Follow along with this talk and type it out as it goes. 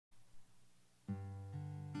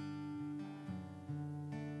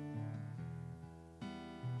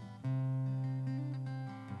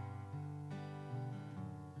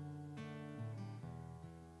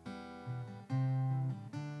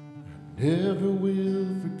Never will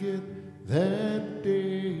forget that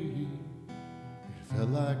day. It felt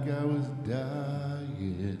like I was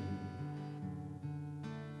dying.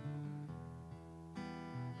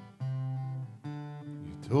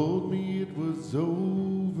 You told me it was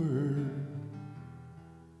over,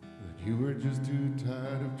 that you were just too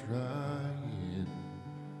tired of trying.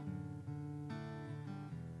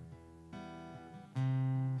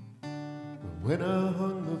 But when I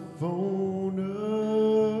hung the phone up,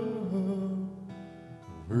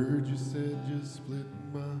 the word you said just split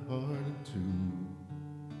my heart in two.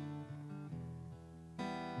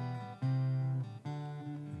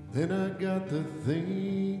 Then I got to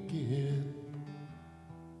thinking,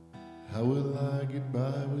 how will I get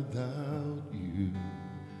by without you?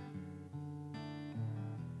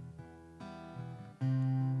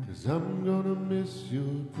 'Cause I'm gonna miss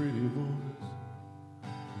your pretty voice,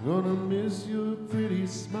 I'm gonna miss your pretty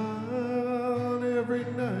smile. Every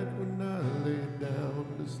night when I lay down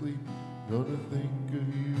to sleep, gonna think of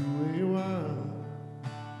you a while.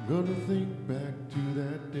 Gonna think back to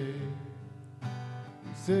that day.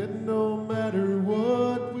 You said no matter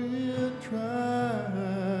what we'll try.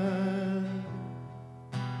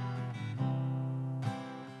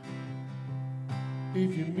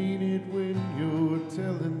 If you mean it when you're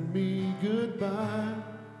telling me goodbye,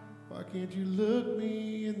 why can't you look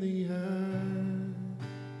me in the eye?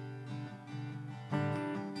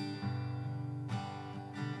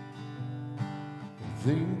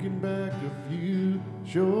 Thinking back a few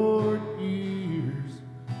short years,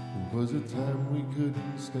 it was a time we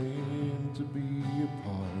couldn't stand to be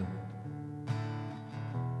apart.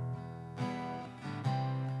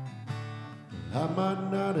 I might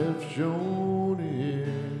not have shown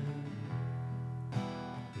it,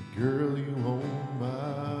 but girl, you own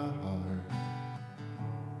my heart.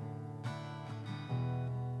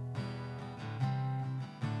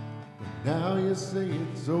 But now you say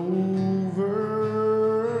it's over,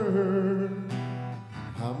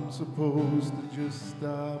 I'm supposed to just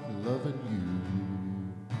stop loving you.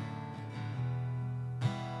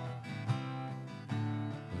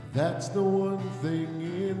 That's the one thing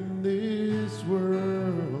in this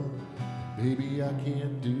world, baby, I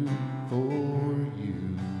can't do for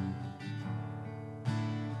you.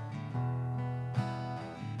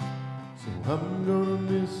 So I'm gonna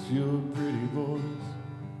miss your pretty voice,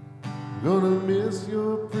 I'm gonna miss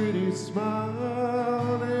your pretty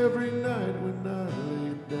smile. Every night when I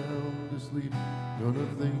lay down to sleep, gonna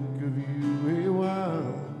think of you a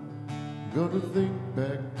while. Gonna think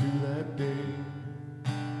back to that day.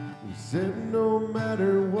 We said no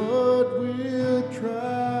matter what we'll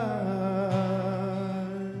try.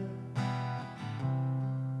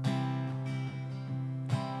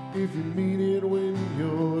 If you mean it when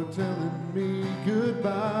you're telling me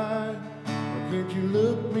goodbye, why can't you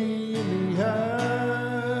look me in the eye?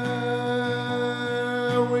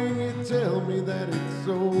 When you tell me that it's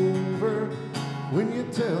over, when you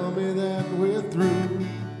tell me that we're through,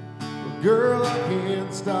 well, girl, I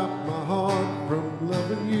can't stop my heart from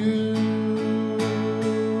loving you.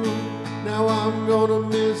 Now I'm gonna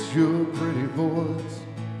miss your pretty voice,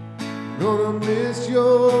 gonna miss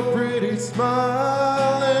your pretty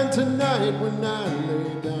smile. And tonight when I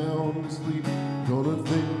lay down to sleep, gonna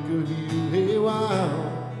think of you a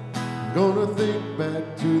while. Gonna think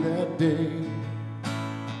back to that day.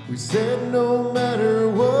 We said no matter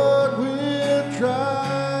what we'll try.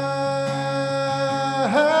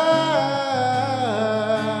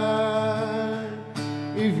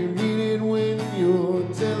 If you mean it when you're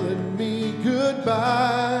telling me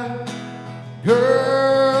goodbye,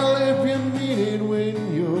 girl, if you mean it when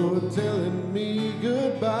you're telling me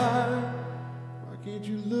goodbye, why can't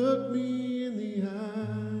you look me in the eye?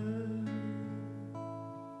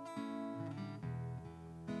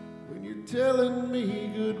 When you're telling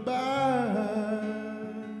me goodbye,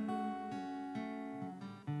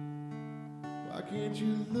 why can't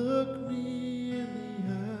you look me in the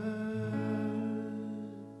eye?